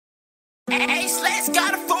Let's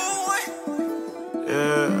got a forward.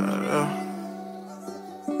 Yeah.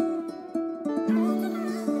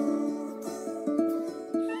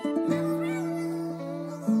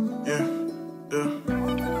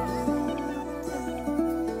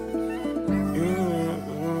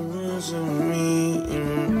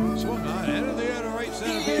 Swung on, headed the other right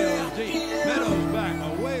center field, deep. Meadows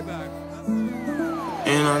back, way back.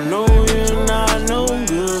 And I know you're not no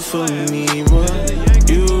good for me, but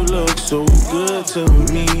you look so good to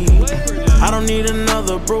me. I don't need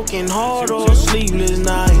another broken heart or a sleepless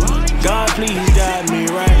night. God, please guide me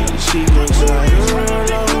right. She looks like a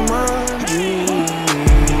girl of my dreams.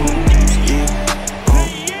 Yeah.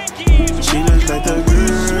 She looks like the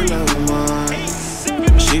girl of mine.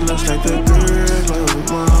 She looks like the girl of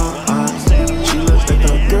mine. She looks like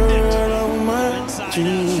the girl of my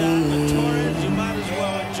dreams.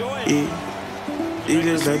 Yeah. She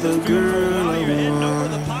looks like the girl of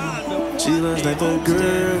mine. She looks like the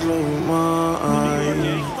girl of mine.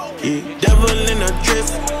 Yeah. Devil in a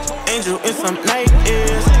dress, angel in some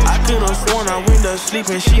nightmares. I could've sworn I went to sleep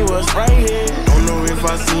and she was right here. Don't know if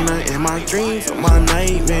I seen her in my dreams or my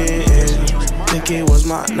nightmares. Think it was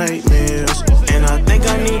my nightmares. And I think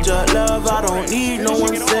I need your love, I don't need no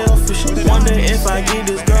one selfish. Wonder if I give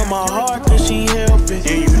this girl my heart, could she help it?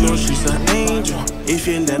 And you know she's an angel, if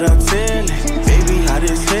you let her tell it. Baby, hot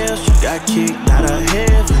as hell, she got kicked out of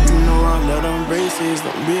heaven. You know I love them braces,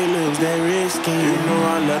 them big lips, that risky. You know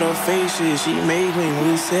I love her faces, she made me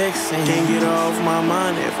we sexy. Can't get her off my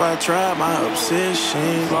mind if I try my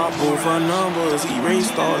obsession. Block both her numbers,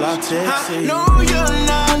 erased all our texts. I know you're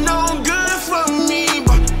not no good for me,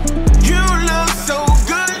 but you look so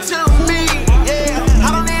good to me. Yeah, I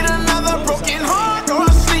don't need another broken heart or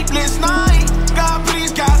a sleepless night. God,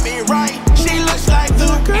 please guide me right. She looks like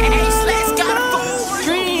the girl. Let's got a forward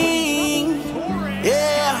dream.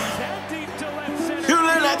 Yeah, you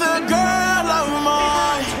look like the girl of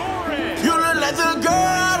mine. You look like the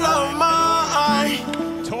girl of mine.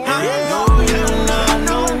 I know you're not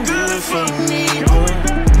no good for me, but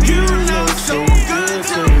you look so good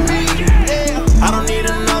to me. Yeah, I don't need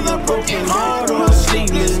another broken heart or a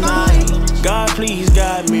sleepless night. God, please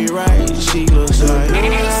guide me right. She looks like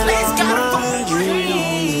Let's got a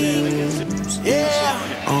dreams. Yeah,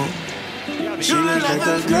 she looks like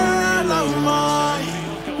the girl of mine.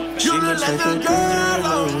 you look like the girl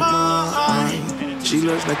of mine. She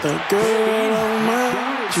looks like the girl of my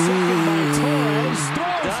dreams.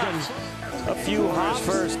 A few hops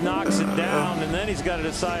first, knocks it down, and then he's got to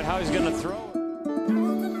decide how he's going to throw it.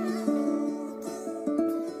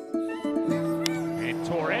 And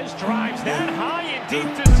Torres drives that high and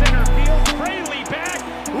deep to